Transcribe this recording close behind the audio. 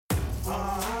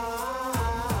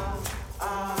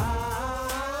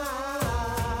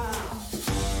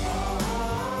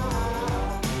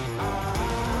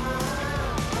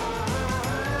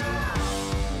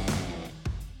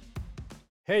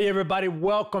Hey, everybody,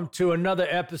 welcome to another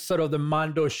episode of the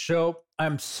Mondo Show.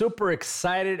 I'm super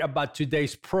excited about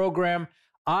today's program.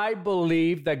 I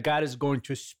believe that God is going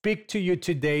to speak to you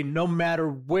today, no matter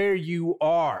where you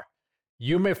are.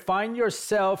 You may find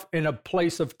yourself in a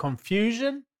place of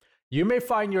confusion. You may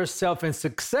find yourself in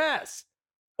success.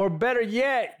 Or better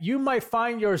yet, you might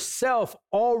find yourself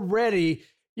already,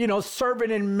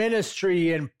 serving in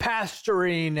ministry and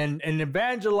pastoring and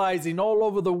evangelizing all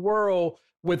over the world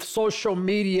with social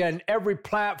media and every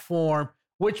platform,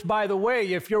 which, by the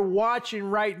way, if you're watching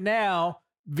right now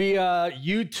via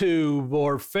YouTube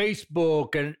or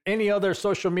Facebook and any other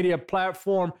social media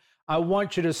platform, I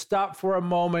want you to stop for a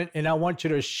moment and I want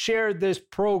you to share this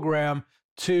program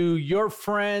to your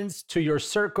friends, to your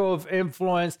circle of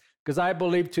influence, because I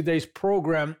believe today's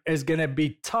program is going to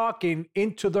be talking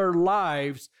into their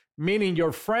lives, meaning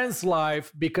your friend's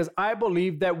life, because I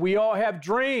believe that we all have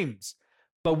dreams.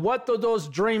 But what do those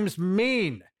dreams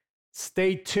mean?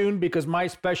 Stay tuned because my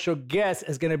special guest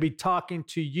is going to be talking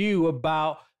to you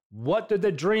about what do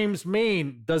the dreams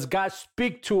mean? Does God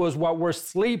speak to us while we're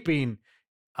sleeping?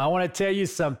 I want to tell you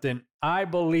something. I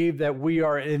believe that we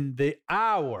are in the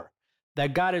hour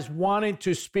that God is wanting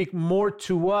to speak more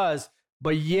to us,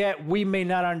 but yet we may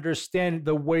not understand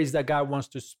the ways that God wants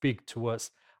to speak to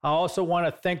us. I also want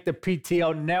to thank the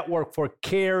PTL Network for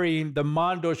carrying the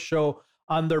Mondo Show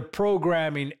on their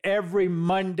programming every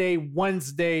Monday,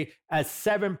 Wednesday at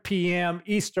 7 p.m.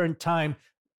 Eastern Time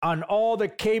on all the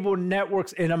cable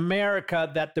networks in America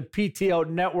that the PTL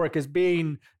Network is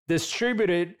being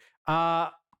distributed.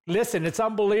 Listen, it's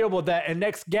unbelievable that an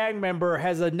ex-gang member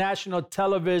has a national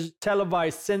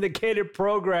televised syndicated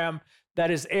program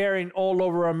that is airing all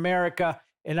over America.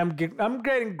 And I'm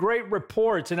getting great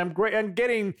reports, and I'm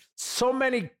getting so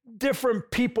many different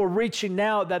people reaching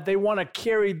out that they want to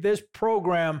carry this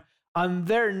program on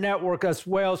their network as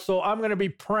well. So I'm going to be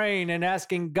praying and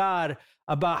asking God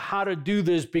about how to do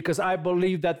this, because I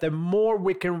believe that the more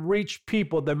we can reach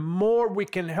people, the more we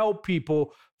can help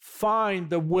people find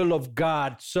the will of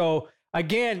God. So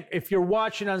again, if you're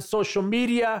watching on social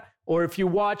media or if you're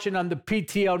watching on the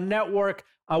PTL Network,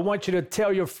 I want you to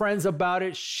tell your friends about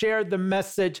it, share the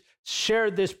message, share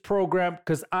this program,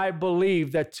 because I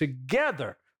believe that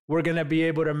together we're going to be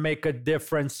able to make a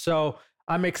difference. So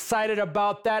I'm excited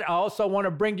about that. I also want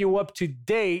to bring you up to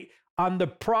date on the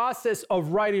process of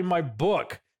writing my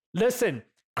book. Listen,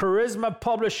 Charisma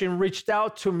Publishing reached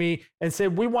out to me and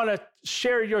said, we want to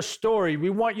share your story. We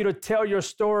want you to tell your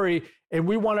story, and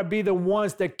we want to be the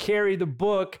ones that carry the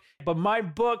book. But my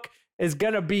book is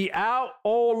going to be out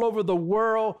all over the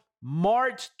world,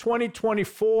 March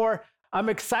 2024. I'm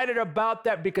excited about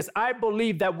that because I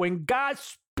believe that when God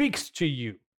speaks to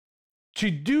you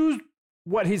to do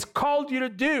what he's called you to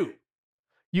do,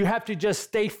 you have to just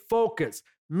stay focused,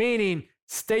 meaning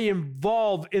stay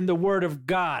involved in the word of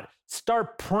God.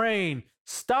 Start praying.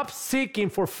 Stop seeking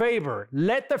for favor.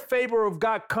 Let the favor of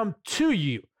God come to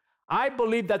you. I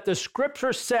believe that the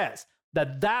scripture says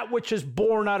that which is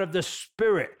born out of the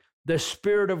Spirit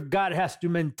of God has to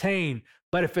maintain.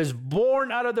 But if it's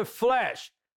born out of the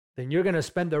flesh, then you're going to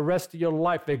spend the rest of your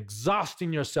life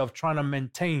exhausting yourself trying to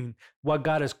maintain what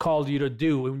God has called you to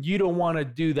do. And you don't want to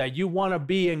do that. You want to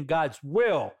be in God's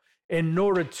will in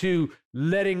order to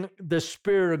letting the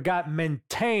Spirit of God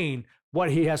maintain what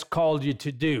he has called you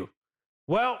to do.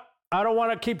 Well, I don't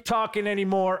want to keep talking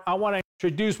anymore. I want to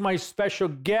introduce my special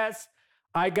guest.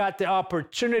 I got the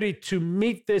opportunity to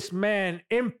meet this man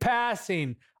in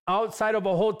passing outside of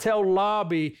a hotel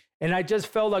lobby, and I just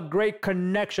felt a great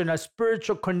connection, a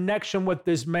spiritual connection with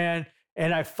this man.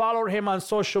 And I followed him on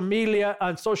social media.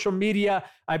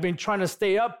 I've been trying to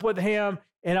stay up with him.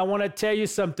 And I want to tell you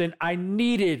something. I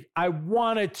knew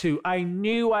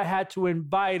I had to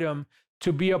invite him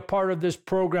to be a part of this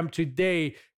program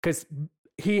today, because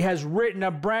he has written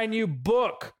a brand new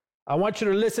book. I want you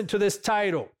to listen to this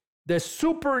title: The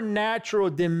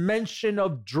Supernatural Dimension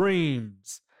of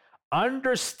Dreams.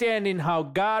 Understanding how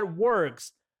God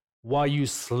works while you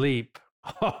sleep.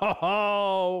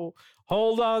 Oh,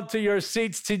 hold on to your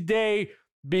seats today,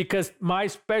 because my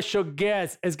special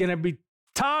guest is going to be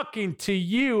talking to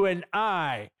you and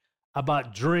I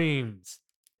about dreams.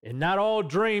 And not all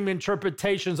dream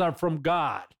interpretations are from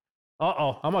God.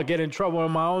 I'm going to get in trouble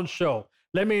on my own show.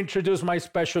 Let me introduce my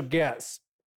special guest.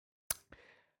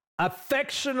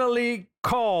 Affectionately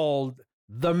called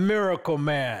the Miracle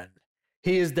Man.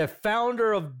 He is the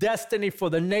founder of Destiny for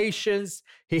the Nations.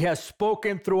 He has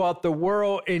spoken throughout the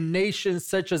world in nations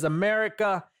such as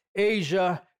America,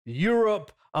 Asia,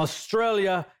 Europe,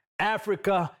 Australia,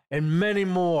 Africa, and many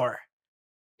more.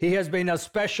 He has been a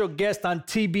special guest on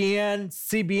TBN,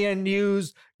 CBN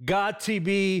News, God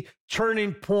TV,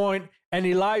 Turning Point, and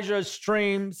Elijah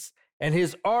Streams. And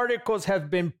his articles have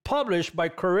been published by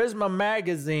Charisma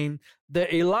Magazine,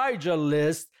 The Elijah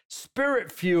List,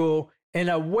 Spirit Fuel, and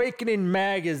Awakening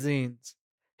magazines.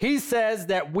 He says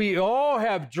that we all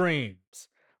have dreams,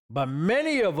 but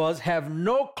many of us have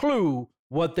no clue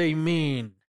what they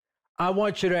mean. I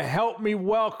want you to help me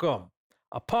welcome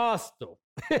Apostle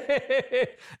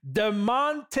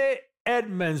Demontae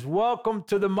Edmonds. Welcome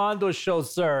to the Mondo Show,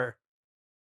 sir.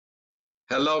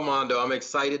 Hello, Mondo. I'm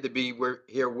excited to be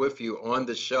here with you on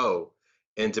the show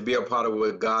and to be a part of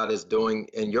what God is doing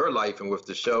in your life and with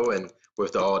the show and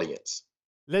with the audience.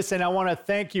 Listen, I want to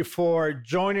thank you for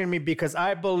joining me because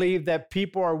I believe that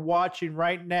people are watching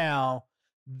right now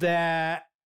that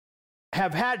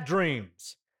have had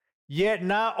dreams, yet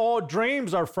not all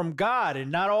dreams are from God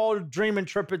and not all dream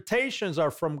interpretations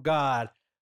are from God.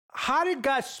 How did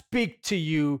God speak to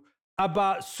you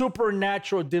about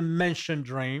supernatural dimension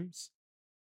dreams?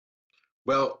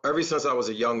 Well, ever since I was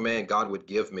a young man, God would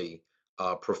give me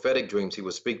prophetic dreams. He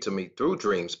would speak to me through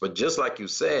dreams. But just like you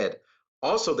said,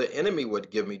 also the enemy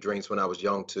would give me dreams when I was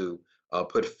young to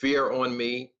put fear on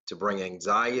me, to bring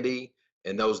anxiety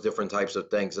and those different types of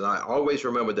things. And I always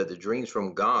remember that the dreams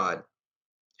from God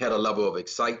had a level of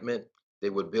excitement. They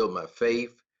would build my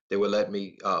faith. They would let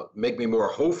me make me more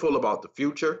hopeful about the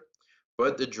future.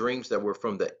 But the dreams that were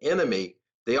from the enemy,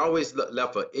 they always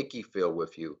left an icky feel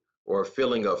with you, or a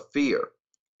feeling of fear.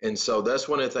 And so that's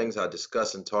one of the things I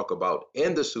discuss and talk about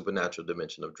in the supernatural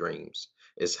dimension of dreams,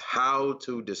 is how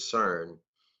to discern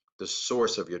the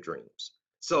source of your dreams.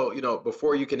 So,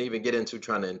 before you can even get into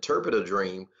trying to interpret a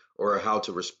dream or how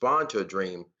to respond to a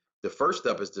dream, the first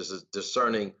step is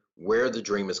discerning where the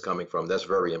dream is coming from. That's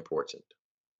very important.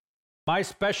 My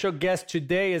special guest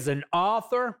today is an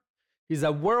author. He's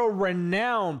a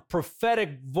world-renowned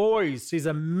prophetic voice. He's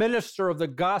a minister of the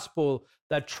gospel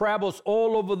that travels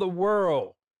all over the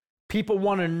world. People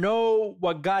want to know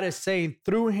what God is saying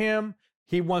through him.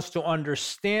 He wants to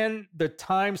understand the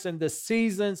times and the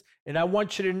seasons. And I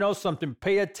want you to know something.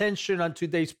 Pay attention on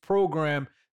today's program.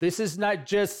 This is not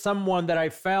just someone that I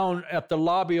found at the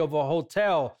lobby of a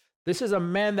hotel. This is a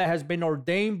man that has been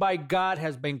ordained by God,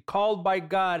 has been called by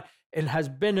God, and has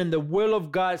been in the will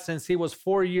of God since he was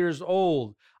 4 years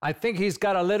old. I think he's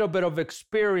got a little bit of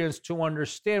experience to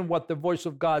understand what the voice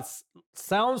of God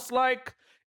sounds like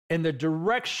and the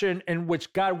direction in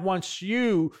which God wants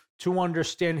you to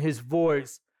understand his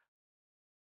voice.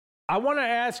 I want to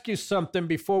ask you something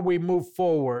before we move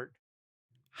forward.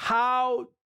 How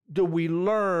do we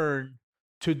learn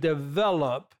to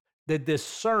develop the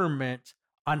discernment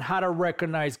on how to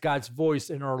recognize God's voice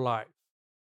in our life?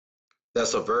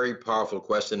 That's a very powerful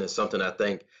question and something I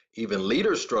think even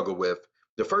leaders struggle with.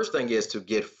 The first thing is to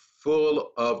get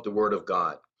full of the word of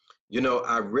God.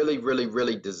 I really, really,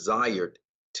 really desired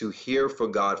to hear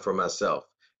from God for myself.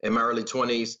 In my early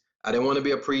 20s, I didn't want to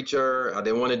be a preacher. I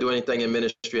didn't want to do anything in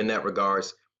ministry in that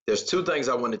regards. There's two things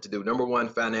I wanted to do. Number one,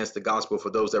 finance the gospel for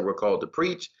those that were called to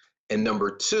preach. And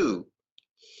number two,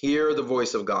 hear the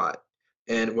voice of God.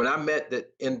 And when I met the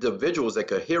individuals that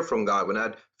could hear from God, when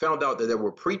I found out that there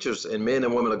were preachers and men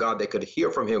and women of God that could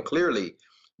hear from him clearly,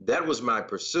 that was my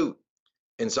pursuit.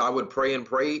 And so I would pray,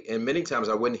 and many times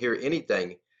I wouldn't hear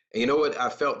anything. And you know what I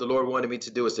felt the Lord wanted me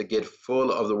to do is to get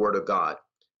full of the word of God.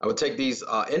 I would take these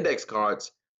index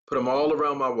cards, put them all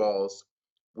around my walls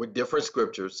with different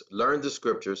scriptures, learn the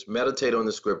scriptures, meditate on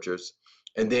the scriptures.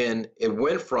 And then it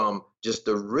went from just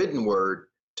the written word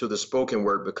to the spoken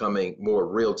word becoming more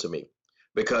real to me.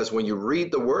 Because when you read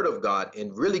the word of God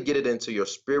and really get it into your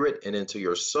spirit and into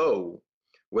your soul,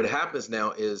 what happens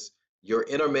now is your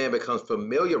inner man becomes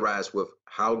familiarized with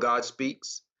how God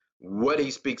speaks, what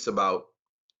he speaks about,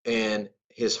 and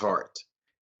his heart.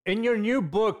 In your new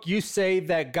book, you say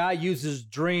that God uses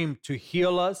dream to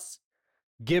heal us,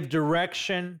 give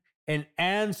direction, and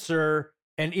answer,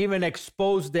 and even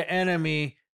expose the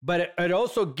enemy. But it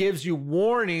also gives you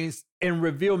warnings and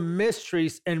reveal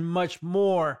mysteries and much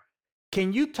more.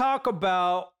 Can you talk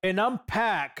about and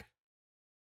unpack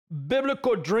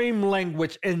biblical dream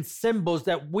language and symbols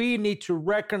that we need to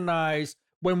recognize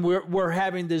when we're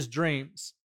having these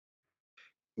dreams?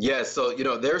 Yes, so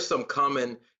there's some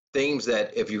common themes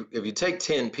that if you take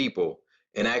 10 people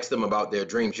and ask them about their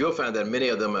dreams, you'll find that many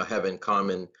of them are having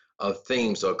common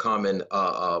themes or common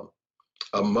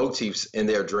motifs in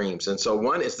their dreams. And so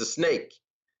one is the snake.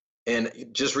 And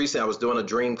just recently, I was doing a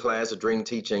dream class, a dream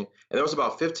teaching, and there was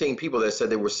about 15 people that said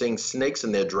they were seeing snakes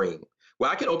in their dream. Well,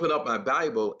 I can open up my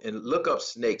Bible and look up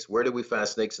snakes. Where do we find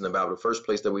snakes in the Bible? The first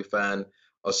place that we find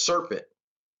a serpent.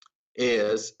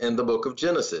 is in the book of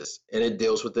Genesis, and it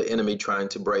deals with the enemy trying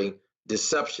to bring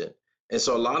deception. And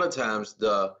so a lot of times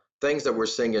the things that we're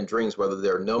seeing in dreams, whether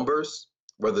they're numbers,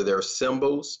 whether they're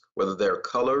symbols, whether they're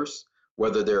colors,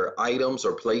 whether they're items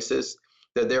or places,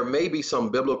 that there may be some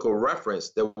biblical reference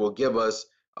that will give us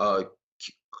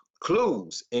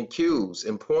clues and cues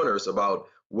and pointers about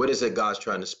what is it God's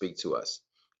trying to speak to us.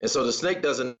 And so the snake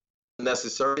doesn't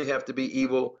necessarily have to be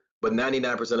evil, but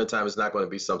 99% of the time it's not going to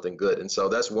be something good. And so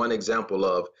that's one example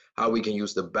of how we can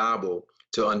use the Bible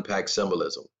to unpack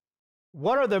symbolism.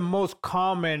 What are the most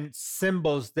common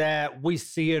symbols that we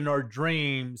see in our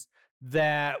dreams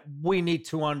that we need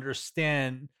to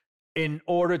understand in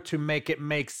order to make it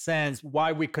make sense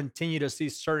why we continue to see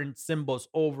certain symbols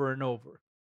over and over?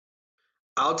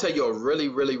 I'll tell you a really,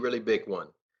 really, really big one.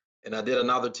 And I did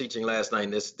another teaching last night,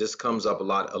 and this comes up a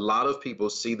lot. A lot of people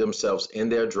see themselves in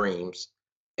their dreams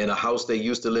in a house they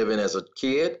used to live in as a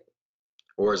kid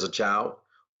or as a child,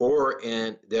 or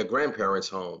in their grandparents'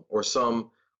 home, or some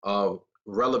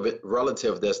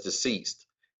relative that's deceased.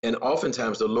 And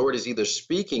oftentimes the Lord is either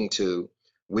speaking to,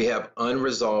 we have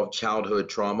unresolved childhood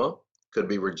trauma, could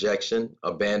be rejection,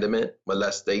 abandonment,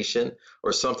 molestation,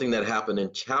 or something that happened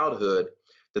in childhood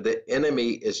that the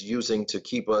enemy is using to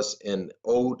keep us in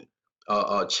old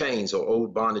chains or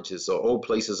old bondages or old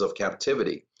places of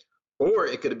captivity. Or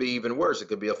it could be even worse. It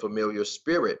could be a familiar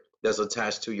spirit that's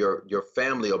attached to your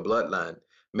family or bloodline.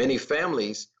 Many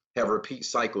families have repeat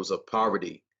cycles of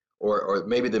poverty, or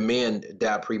maybe the men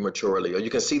die prematurely, or you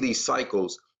can see these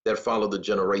cycles that follow the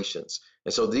generations.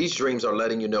 And so these dreams are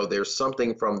letting you know there's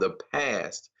something from the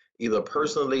past, either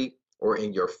personally or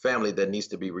in your family, that needs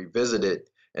to be revisited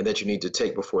and that you need to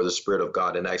take before the Spirit of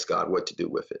God and ask God what to do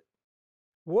with it.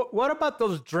 What about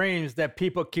those dreams that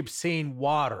people keep seeing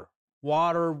water,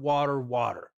 water, water,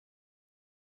 water?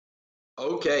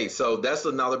 Okay, so that's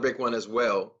another big one as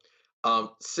well.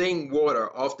 Seeing water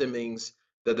often means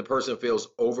that the person feels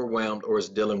overwhelmed or is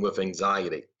dealing with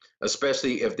anxiety,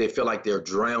 especially if they feel like they're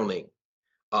drowning.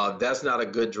 That's not a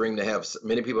good dream to have.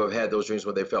 Many people have had those dreams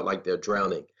where they felt like they're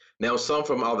drowning. Now, some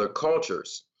from other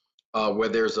cultures, where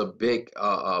there's a big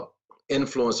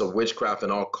influence of witchcraft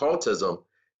and occultism,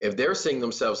 if they're seeing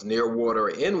themselves near water or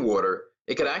in water,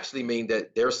 it could actually mean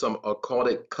that there's some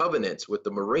occultic covenants with the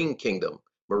marine kingdom,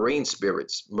 marine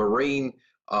spirits, marine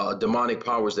demonic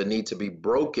powers that need to be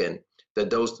broken, that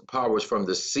those powers from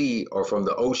the sea or from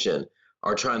the ocean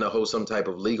are trying to hold some type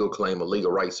of legal claim or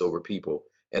legal rights over people.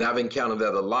 And I've encountered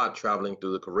that a lot traveling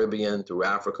through the Caribbean, through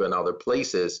Africa and other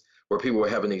places where people were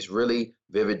having these really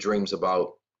vivid dreams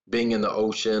about being in the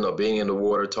ocean or being in the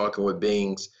water, talking with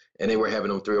beings, and they were having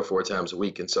them 3 or 4 times a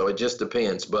week. And so it just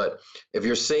depends. But if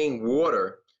you're seeing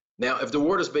water, now if the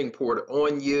water is being poured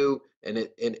on you, and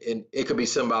it could be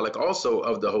symbolic also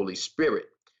of the Holy Spirit.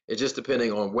 It's just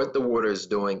depending on what the water is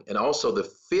doing and also the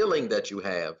feeling that you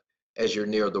have as you're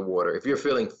near the water. If you're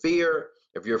feeling fear,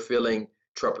 if you're feeling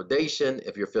trepidation,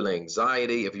 if you're feeling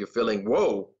anxiety, if you're feeling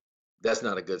whoa, that's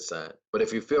not a good sign. But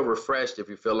if you feel refreshed, if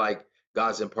you feel like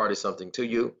God's imparted something to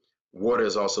you, water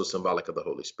is also symbolic of the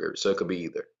Holy Spirit. So it could be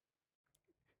either.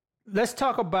 Let's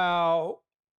talk about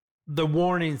the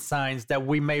warning signs that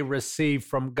we may receive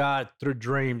from God through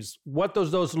dreams. What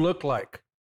does those look like?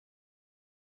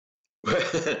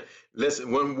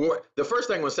 Listen, the first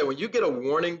thing I'm going to say, when you get a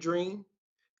warning dream,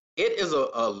 it is an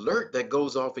alert that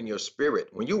goes off in your spirit.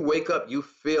 When you wake up, you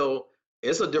feel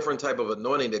it's a different type of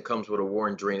anointing that comes with a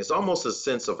warning dream. It's almost a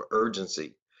sense of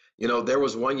urgency. You know, there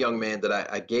was one young man that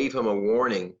I gave him a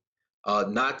warning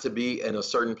not to be in a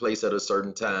certain place at a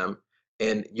certain time.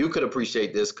 And you could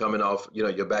appreciate this coming off, you know,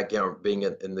 your background being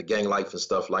in the gang life and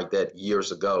stuff like that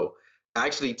years ago. I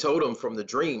actually told him from the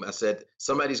dream, I said,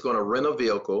 somebody's going to rent a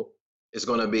vehicle. It's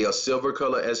going to be a silver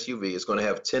color SUV. It's going to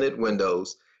have tinted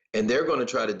windows, and they're going to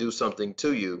try to do something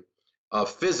to you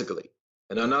physically.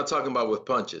 And I'm not talking about with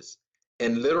punches.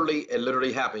 And it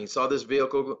literally happened. He saw this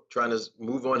vehicle trying to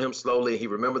move on him slowly. He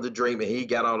remembered the dream, and he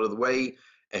got out of the way,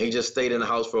 and he just stayed in the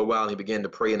house for a while. And he began to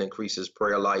pray and increase his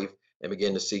prayer life and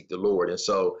begin to seek the Lord. And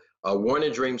so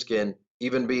warning dreams can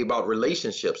even be about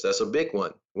relationships. That's a big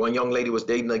one. One young lady was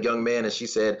dating a young man, and she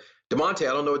said, Demontae,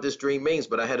 I don't know what this dream means,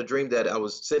 but I had a dream that I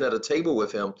was sitting at a table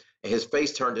with him, and his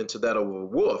face turned into that of a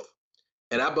wolf.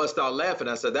 And I bust out laughing.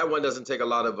 I said, that one doesn't take a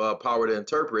lot of power to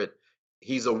interpret.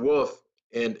 He's a wolf,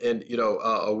 and you know,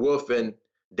 a wolf in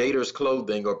dater's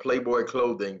clothing or Playboy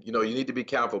clothing. You know, you need to be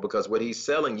careful, because what he's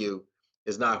selling you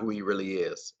is not who he really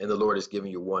is. And the Lord is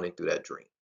giving you warning through that dream.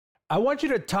 I want you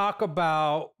to talk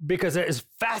about, because it is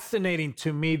fascinating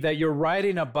to me that you're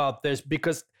writing about this,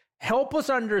 because help us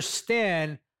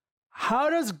understand, how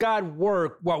does God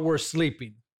work while we're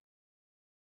sleeping?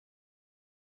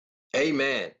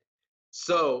 Amen.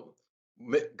 So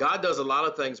God does a lot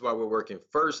of things while we're working.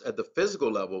 First, at the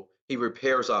physical level, he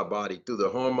repairs our body through the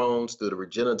hormones, through the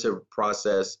regenerative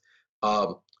process.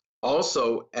 Um,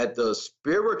 Also, at the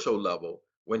spiritual level,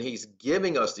 when he's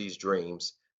giving us these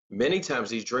dreams, many times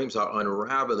these dreams are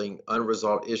unraveling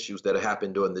unresolved issues that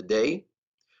happen during the day,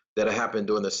 that happened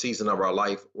during the season of our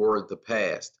life or the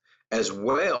past. As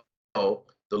well,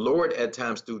 the Lord at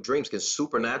times through dreams can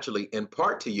supernaturally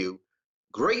impart to you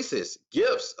graces,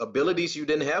 gifts, abilities you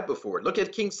didn't have before. Look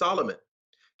at King Solomon.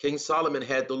 King Solomon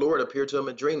had the Lord appear to him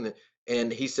in a dream,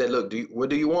 and he said, "Look, what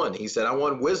do you want?" He said, "I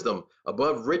want wisdom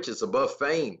above riches, above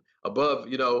fame, above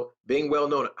being well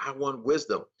known. I want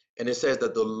wisdom." And it says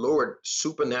that the Lord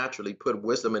supernaturally put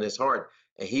wisdom in his heart,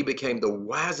 and he became the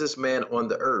wisest man on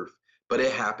the earth. But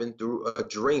it happened through a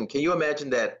dream. Can you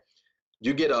imagine that?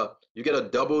 You get a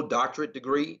double doctorate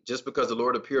degree just because the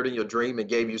Lord appeared in your dream and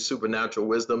gave you supernatural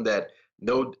wisdom that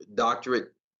no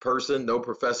doctorate person, no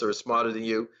professor is smarter than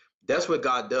you. That's what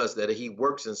God does, that he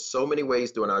works in so many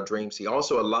ways during our dreams. He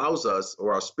also allows us,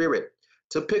 or our spirit,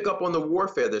 to pick up on the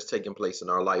warfare that's taking place in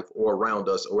our life or around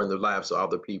us or in the lives of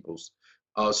other people's.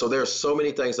 So there are so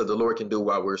many things that the Lord can do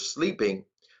while we're sleeping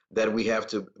that we have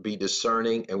to be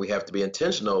discerning, and we have to be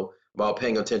intentional about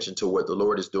paying attention to what the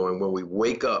Lord is doing when we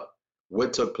wake up,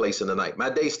 what took place in the night. My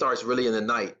day starts really in the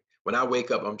night. When I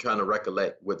wake up, I'm trying to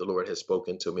recollect what the Lord has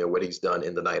spoken to me or what he's done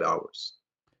in the night hours.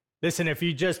 Listen, if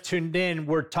you just tuned in,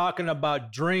 we're talking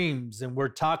about dreams, and we're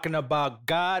talking about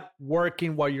God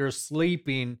working while you're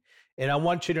sleeping. And I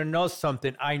want you to know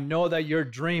something. I know that you're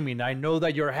dreaming. I know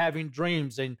that you're having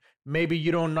dreams, and maybe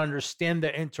you don't understand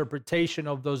the interpretation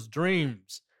of those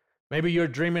dreams. Maybe you're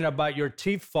dreaming about your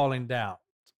teeth falling down.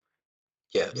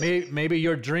 Yes. Maybe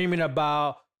you're dreaming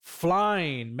about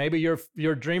flying. Maybe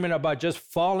you're dreaming about just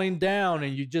falling down,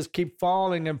 and you just keep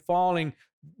falling and falling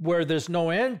where there's no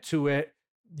end to it.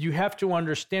 You have to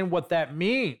understand what that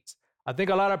means. I think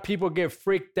a lot of people get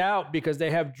freaked out because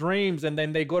they have dreams, and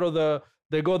then they go to the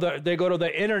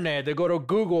internet, they go to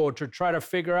Google to try to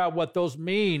figure out what those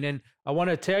mean. And I want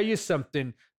to tell you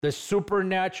something. The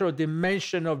Supernatural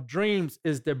Dimension of Dreams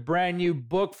is the brand new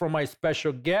book from my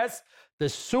special guest. The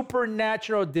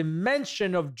Supernatural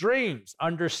Dimension of Dreams,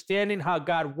 understanding how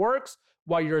God works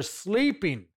while you're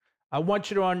sleeping. I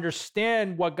want you to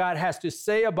understand what God has to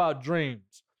say about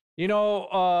dreams.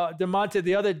 Demontae,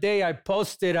 the other day I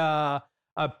posted a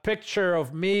picture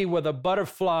of me with a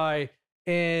butterfly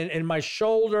in my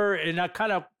shoulder, and I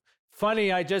kind of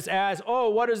funny. I just asked, "Oh,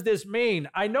 what does this mean?"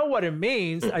 I know what it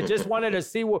means. I just wanted to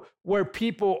see where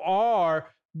people are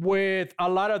with a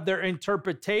lot of their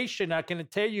interpretation. I can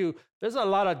tell you, there's a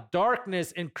lot of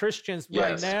darkness in Christians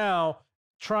right now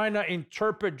trying to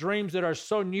interpret dreams that are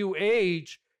so new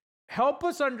age. Help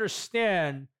us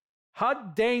understand, how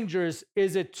dangerous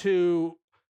is it to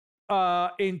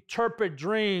interpret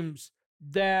dreams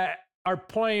that are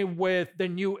playing with the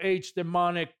new age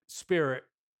demonic spirit?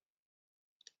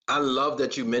 I love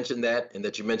that you mentioned that, and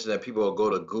that you mentioned that people will go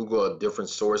to Google or different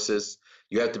sources.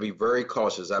 You have to be very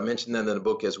cautious. I mentioned that in the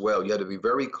book as well. You have to be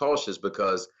very cautious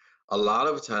because a lot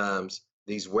of times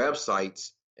these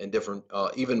websites and different,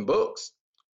 even books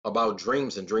about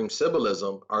dreams and dream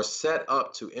symbolism are set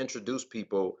up to introduce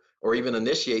people or even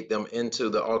initiate them into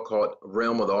the occult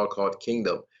realm of the occult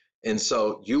kingdom. And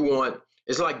so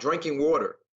it's like drinking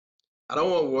water. I don't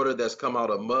want water that's come out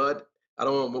of mud. I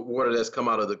don't want water that's come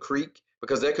out of the creek,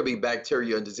 because there could be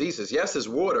bacteria and diseases. Yes, it's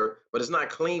water, but it's not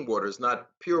clean water. It's not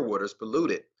pure water. It's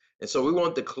polluted. And so we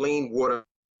want the clean water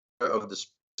of the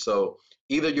Spirit. So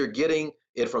either you're getting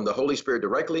it from the Holy Spirit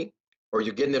directly, or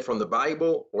you're getting it from the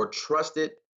Bible, or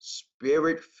trusted,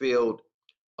 spirit-filled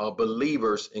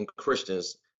believers and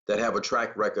Christians that have a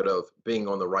track record of being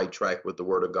on the right track with the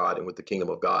Word of God and with the kingdom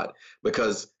of God.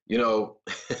 Because,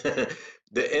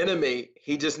 the enemy,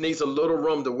 he just needs a little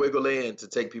room to wiggle in to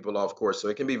take people off course. So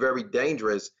it can be very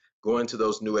dangerous going to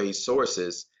those new age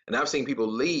sources. And I've seen people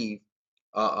leave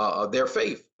their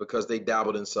faith because they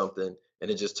dabbled in something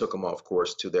and it just took them off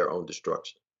course to their own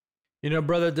destruction.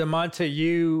 Brother Demontae,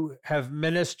 you have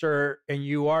ministered, and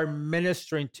you are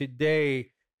ministering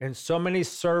today in so many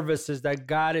services that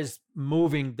God is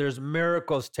moving. There's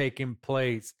miracles taking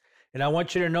place. And I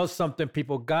want you to know something,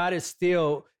 people. God is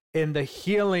still in the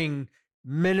healing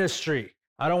ministry.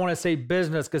 I don't want to say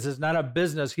business because it's not a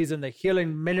business. He's in the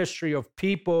healing ministry of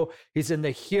people. He's in the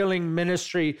healing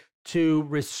ministry to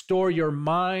restore your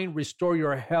mind, restore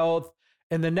your health.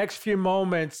 In the next few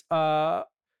moments, I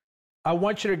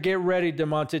want you to get ready,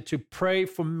 Demontae, to pray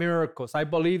for miracles. I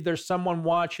believe there's someone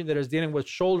watching that is dealing with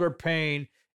shoulder pain,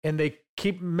 and they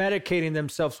keep medicating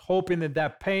themselves, hoping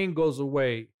that pain goes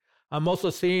away. I'm also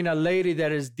seeing a lady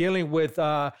that is dealing with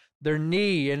their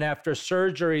knee, and after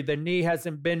surgery, the knee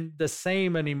hasn't been the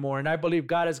same anymore. And I believe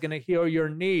God is going to heal your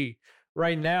knee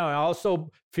right now. I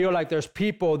also feel like there's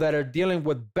people that are dealing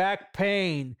with back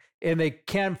pain and they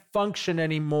can't function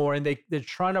anymore, and they're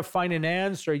trying to find an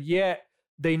answer, yet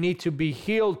they need to be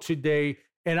healed today.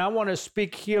 And I want to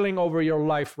speak healing over your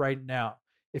life right now.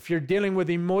 If you're dealing with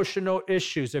emotional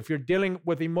issues, if you're dealing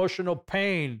with emotional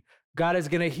pain, God is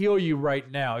going to heal you right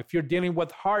now. If you're dealing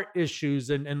with heart issues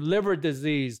and liver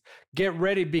disease, get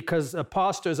ready, because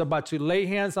Apostle is about to lay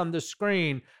hands on the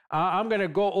screen. I'm going to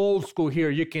go old school here.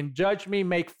 You can judge me,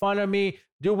 make fun of me,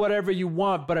 do whatever you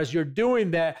want. But as you're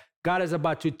doing that, God is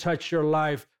about to touch your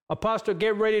life. Apostle,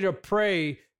 get ready to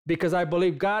pray, because I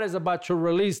believe God is about to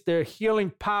release their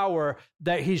healing power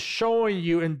that he's showing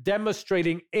you and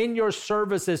demonstrating in your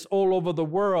services all over the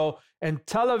world. And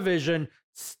television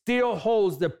still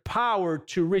holds the power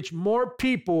to reach more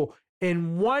people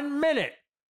in 1 minute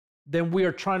than we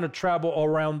are trying to travel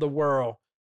around the world.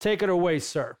 Take it away,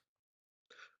 sir.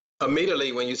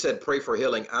 Immediately, when you said pray for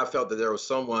healing, I felt that there was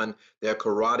someone, their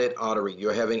carotid artery,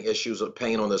 you're having issues of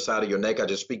pain on the side of your neck. I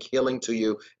just speak healing to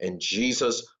you in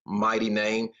Jesus' mighty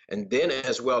name. And then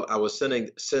as well, I was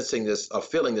sensing this,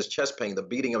 feeling this chest pain, the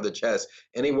beating of the chest.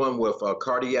 Anyone with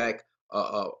cardiac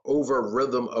over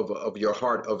rhythm of your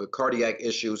heart, of cardiac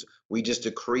issues, we just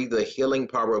decree the healing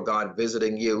power of God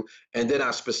visiting you. And then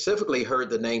I specifically heard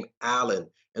the name Allen.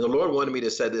 And the Lord wanted me to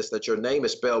say this, that your name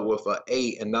is spelled with an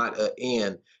A and not an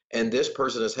N. And this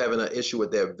person is having an issue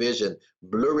with their vision,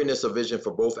 blurriness of vision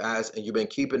for both eyes, and you've been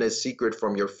keeping it secret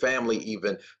from your family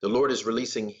even. The Lord is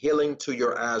releasing healing to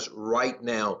your eyes right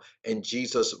now in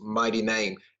Jesus' mighty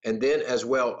name. And then as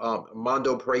well,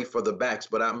 Mondo prayed for the backs,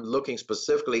 but I'm looking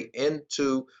specifically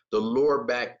into the lower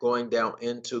back going down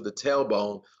into the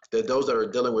tailbone, that those that are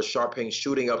dealing with sharp pain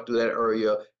shooting up through that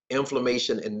area,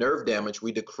 inflammation and nerve damage,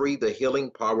 we decree the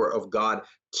healing power of God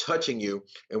touching you,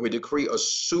 and we decree a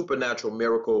supernatural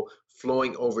miracle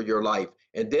flowing over your life.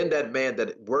 And then that man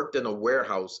that worked in a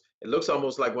warehouse, it looks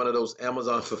almost like one of those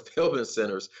Amazon fulfillment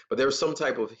centers, but there's some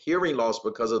type of hearing loss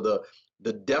because of the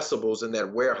decibels in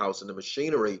that warehouse and the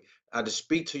machinery. I just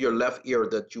speak to your left ear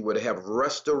that you would have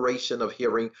restoration of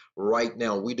hearing right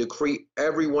now. We decree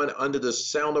everyone under the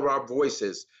sound of our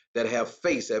voices that have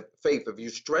faith, if you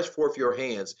stretch forth your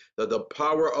hands, that the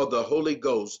power of the Holy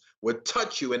Ghost would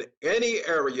touch you in any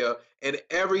area, in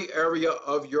every area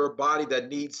of your body that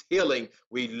needs healing.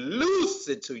 We loose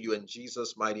it to you in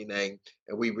Jesus' mighty name.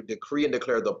 And we would decree and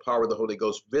declare the power of the Holy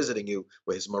Ghost visiting you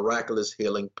with his miraculous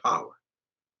healing power.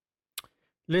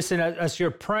 Listen, as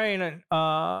you're praying,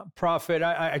 Prophet,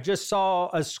 I just saw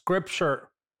a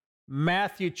scripture,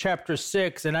 Matthew chapter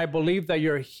 6, and I believe that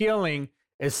your healing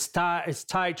is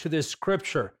tied to this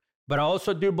scripture. But I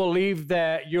also do believe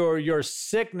that your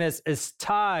sickness is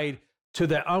tied to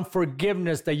the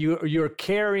unforgiveness that you're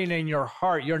carrying in your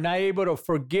heart. You're not able to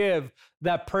forgive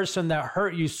that person that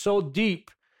hurt you so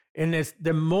deep. And it's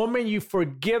the moment you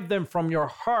forgive them from your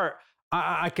heart,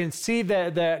 I can see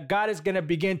that God is going to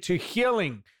begin to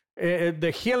healing.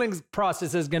 The healing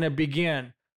process is going to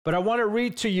begin. But I want to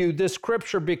read to you this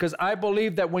scripture, because I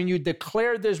believe that when you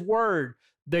declare this word,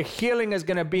 the healing is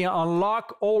going to be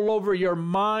unlocked all over your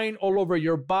mind, all over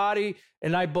your body.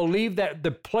 And I believe that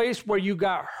the place where you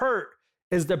got hurt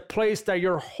is the place that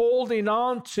you're holding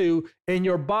on to, and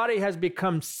your body has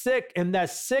become sick, and that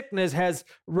sickness has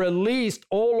released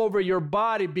all over your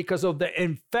body because of the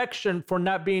infection for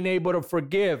not being able to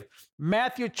forgive.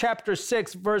 Matthew chapter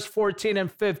 6, verse 14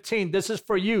 and 15. This is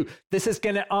for you. This is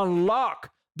going to unlock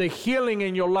the healing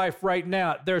in your life right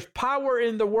now. There's power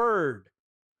in the word.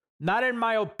 Not in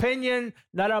my opinion,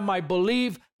 not on my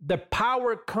belief. The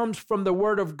power comes from the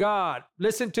word of God.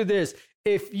 Listen to this.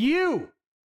 If you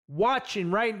watching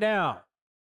right now,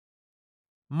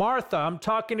 Martha, I'm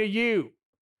talking to you.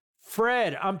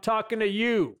 Fred, I'm talking to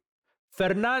you.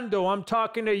 Fernando, I'm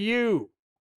talking to you.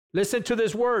 Listen to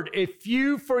this word. If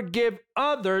you forgive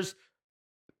others,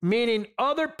 meaning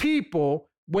other people,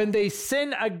 when they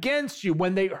sin against you,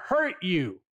 when they hurt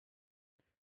you,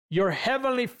 your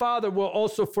heavenly Father will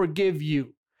also forgive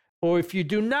you. Or if you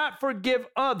do not forgive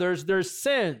others their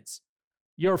sins,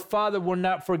 your Father will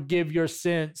not forgive your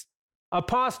sins.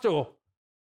 Apostle,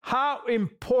 how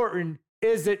important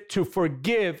is it to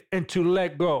forgive and to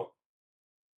let go?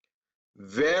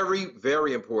 Very,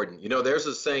 very important. You know, there's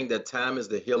a saying that time is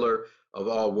the healer of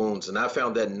all wounds, and I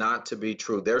found that not to be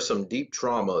true. There's some deep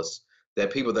traumas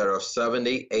that people that are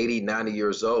 70, 80, 90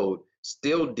 years old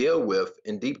still deal with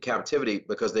in deep captivity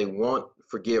because they won't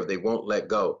forgive, they won't let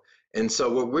go. And so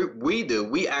what we do,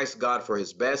 we ask God for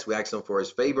his best, we ask him for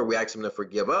his favor, we ask him to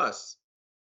forgive us.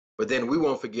 but then we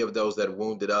won't forgive those that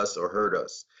wounded us or hurt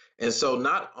us. And so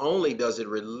not only does it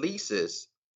releases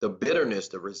the bitterness,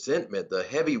 the resentment, the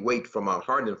heavy weight from our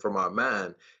heart and from our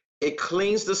mind, it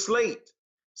cleans the slate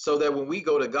so that when we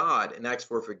go to God and ask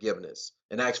for forgiveness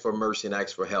and ask for mercy and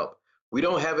ask for help, we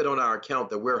don't have it on our account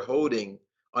that we're holding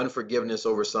unforgiveness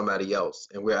over somebody else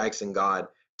and we're asking God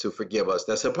to forgive us.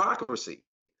 That's hypocrisy.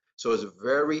 So it's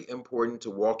very important to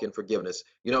walk in forgiveness.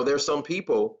 You know, there's some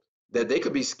people that they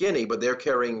could be skinny, but they're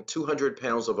carrying 200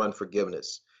 pounds of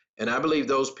unforgiveness. And I believe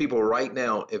those people right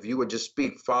now, if you would just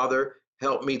speak, Father,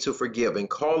 help me to forgive, and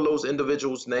call those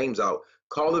individuals' names out.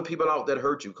 Call the people out that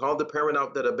hurt you. Call the parent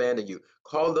out that abandoned you.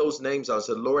 Call those names out.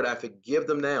 Say, Lord, I forgive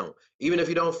them now. Even if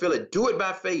you don't feel it, do it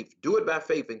by faith. Do it by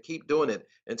faith and keep doing it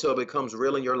until it becomes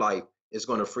real in your life. It's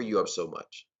going to free you up so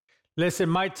much. Listen,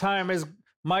 my time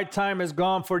is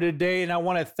gone for today, and I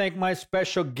want to thank my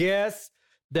special guest,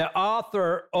 the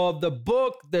author of the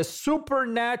book, The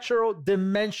Supernatural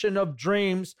Dimension of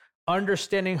Dreams,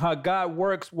 Understanding How God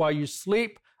Works While You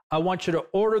Sleep. I want you to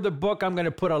order the book. I'm going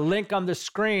to put a link on the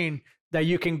screen that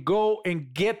you can go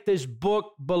and get this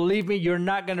book. Believe me, you're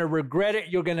not going to regret it.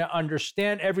 You're going to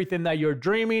understand everything that you're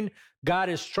dreaming. God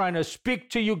is trying to speak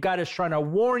to you. God is trying to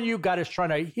warn you. God is trying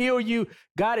to heal you.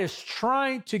 God is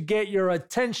trying to get your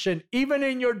attention, even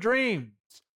in your dreams.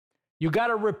 You got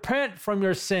to repent from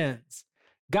your sins.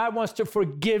 God wants to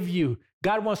forgive you.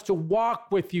 God wants to walk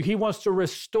with you. He wants to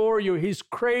restore you. He's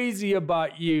crazy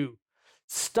about you.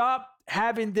 Stop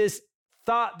having this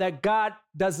thought that God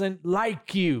doesn't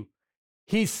like you.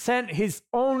 He sent his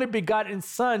only begotten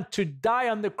son to die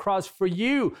on the cross for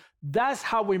you. That's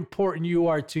how important you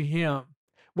are to him.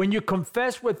 When you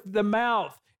confess with the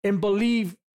mouth and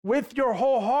believe with your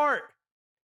whole heart,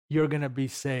 you're going to be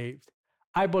saved.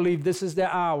 I believe this is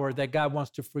the hour that God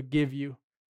wants to forgive you,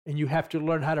 and you have to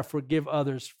learn how to forgive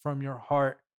others from your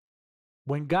heart.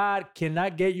 When God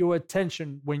cannot get your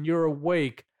attention when you're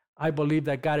awake, I believe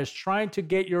that God is trying to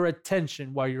get your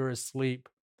attention while you're asleep.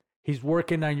 He's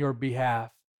working on your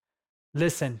behalf.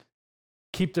 Listen,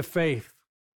 keep the faith.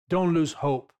 Don't lose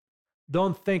hope.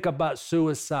 Don't think about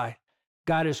suicide.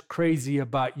 God is crazy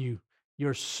about you.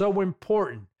 You're so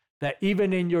important that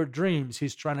even in your dreams,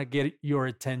 he's trying to get your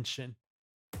attention.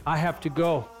 I have to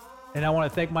go. And I want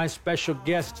to thank my special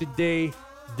guest today,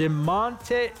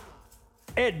 Demontae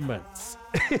Edmonds,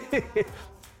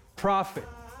 prophet,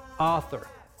 author,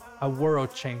 a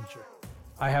world changer.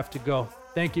 I have to go.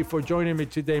 Thank you for joining me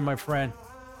today, my friend.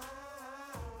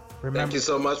 Thank you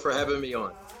so much for having me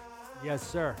on. Yes,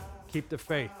 sir. Keep the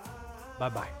faith.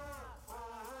 Bye-bye.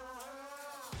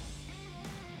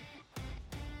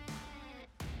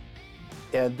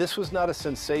 And this was not a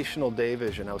sensational day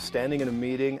vision. I was standing in a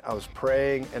meeting, I was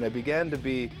praying, and I began to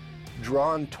be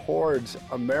drawn towards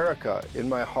America in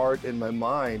my heart, in my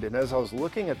mind. And as I was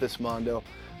looking at this Mondo,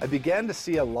 I began to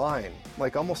see a line,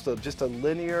 like almost just a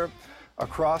linear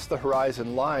across the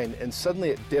horizon line, and suddenly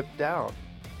it dipped down.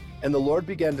 And the Lord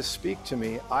began to speak to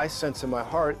me. I sense in my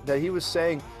heart that he was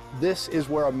saying, this is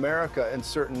where America and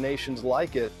certain nations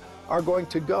like it are going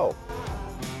to go.